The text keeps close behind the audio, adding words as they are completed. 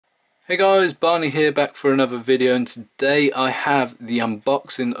Hey guys, Barney here, back for another video, and today I have the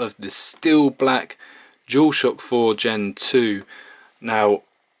unboxing of the Steel Black DualShock 4 Gen 2. Now,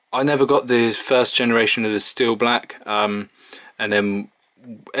 I never got the first generation of the Steel Black, and then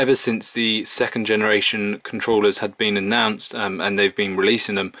ever since the second generation controllers had been announced and they've been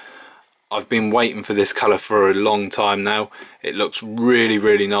releasing them, I've been waiting for this colour for a long time now. It looks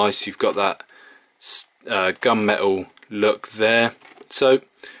really nice. You've got that gunmetal look there. So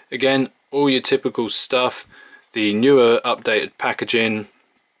again, all your typical stuff, the newer updated packaging,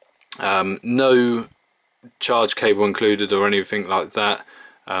 no charge cable included or anything like that,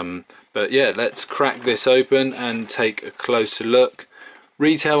 but yeah, let's crack this open and take a closer look.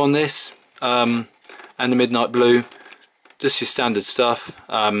 Retail on this and the Midnight Blue, just your standard stuff.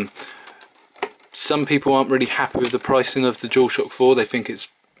 Some people aren't really happy with the pricing of the DualShock 4, they think it's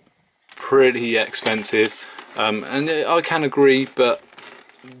pretty expensive, and I can agree, but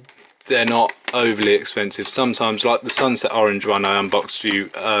they're not overly expensive. Sometimes, like the Sunset Orange one I unboxed you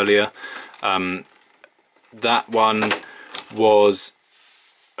earlier, that one was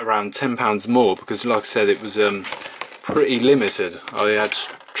around £10 more because, like I said, it was pretty limited. I had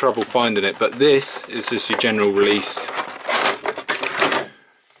trouble finding it, but this is just your general release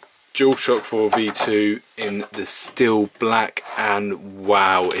DualShock 4 V2 in the Steel Black, and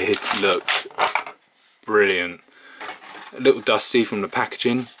wow, it looks brilliant. A little dusty from the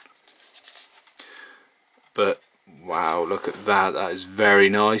packaging, but wow, look at that, that is very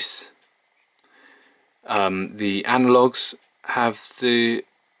nice. The analogues have the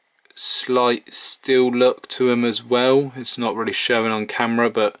slight steel look to them as well. It's not really showing on camera,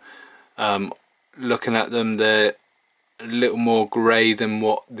 but looking at them, they're a little more grey than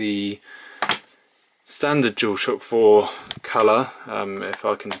what the standard DualShock 4 colour. If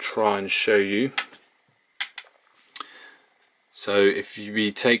I can try and show you. So if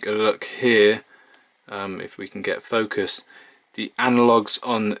we take a look here, if we can get focus, the analogues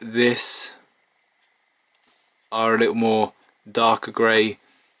on this are a little more darker grey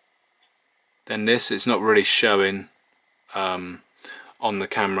than this. It's not really showing on the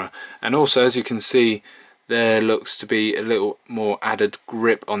camera, and also, as you can see, there looks to be a little more added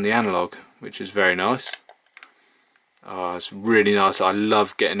grip on the analogue, which is very nice. Oh, it's really nice. I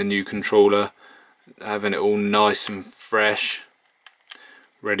love getting a new controller, having it all nice and fresh,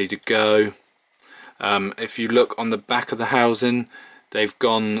 ready to go. If you look on the back of the housing, they've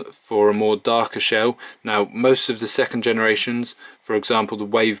gone for a more darker shell. Now, most of the second generations, for example the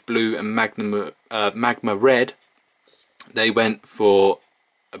Wave Blue and Magma Red, they went for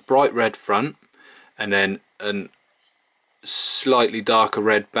a bright red front and then a slightly darker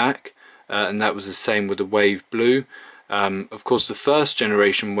red back, and that was the same with the Wave Blue. Of course, the first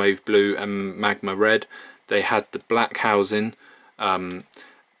generation Wave Blue and Magma Red, they had the black housing,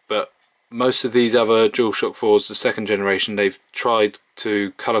 but most of these other DualShock 4s, the second generation, they've tried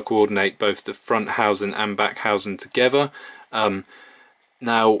to colour coordinate both the front housing and back housing together.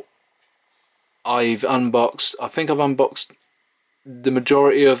 Now, I think I've unboxed the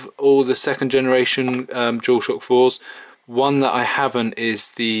majority of all the second generation DualShock 4s. One that I haven't is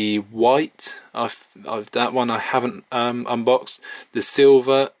the white. That one I haven't unboxed. The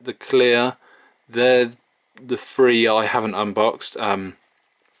silver, the clear, they're the three I haven't unboxed.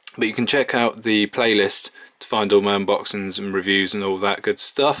 But you can check out the playlist to find all my unboxings and reviews and all that good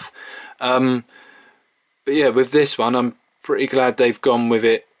stuff. But yeah, with this one, I'm pretty glad they've gone with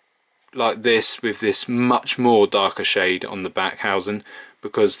it like this, with this much more darker shade on the back housing,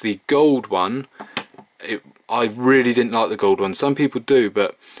 because the gold one, I really didn't like the gold one. Some people do,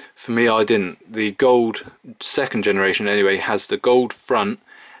 but for me, I didn't. The gold second generation anyway has the gold front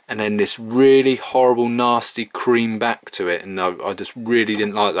and then this really horrible nasty cream back to it, and I just really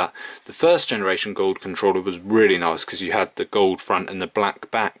didn't like that. The first generation gold controller was really nice because you had the gold front and the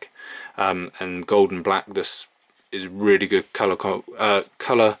black back, and gold and black just is really good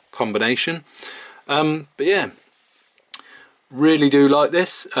colour combination. But yeah, really do like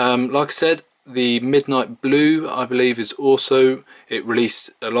this. Like I said, the Midnight Blue, I believe, is also, it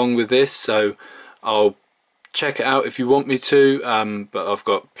released along with this, so I'll check it out if you want me to, but I've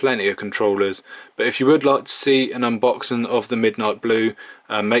got plenty of controllers. But if you would like to see an unboxing of the Midnight Blue,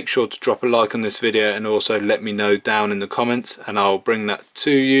 make sure to drop a like on this video and also let me know down in the comments, and I'll bring that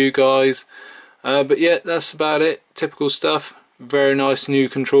to you guys. But yeah, that's about it. Typical stuff. Very nice new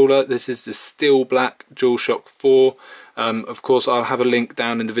controller. This is the Steel Black DualShock 4. Of course, I'll have a link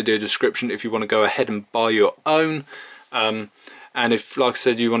down in the video description if you want to go ahead and buy your own. And if, like I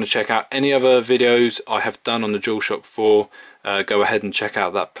said, you want to check out any other videos I have done on the DualShock 4, go ahead and check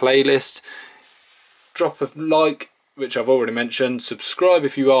out that playlist. Drop a like which I've already mentioned. Subscribe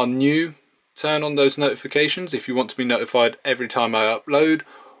if you are new. Turn on those notifications if you want to be notified every time I upload,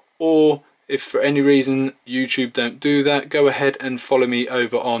 or if for any reason YouTube don't do that, go ahead and follow me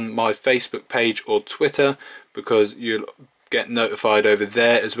over on my Facebook page or Twitter, because you'll get notified over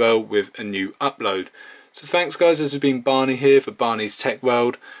there as well with a new upload. So thanks guys, this has been Barney here for Barney's Tech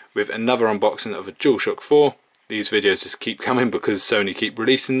World with another unboxing of a DualShock 4. These videos just keep coming because Sony keep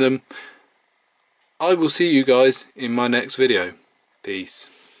releasing them. I will see you guys in my next video. Peace.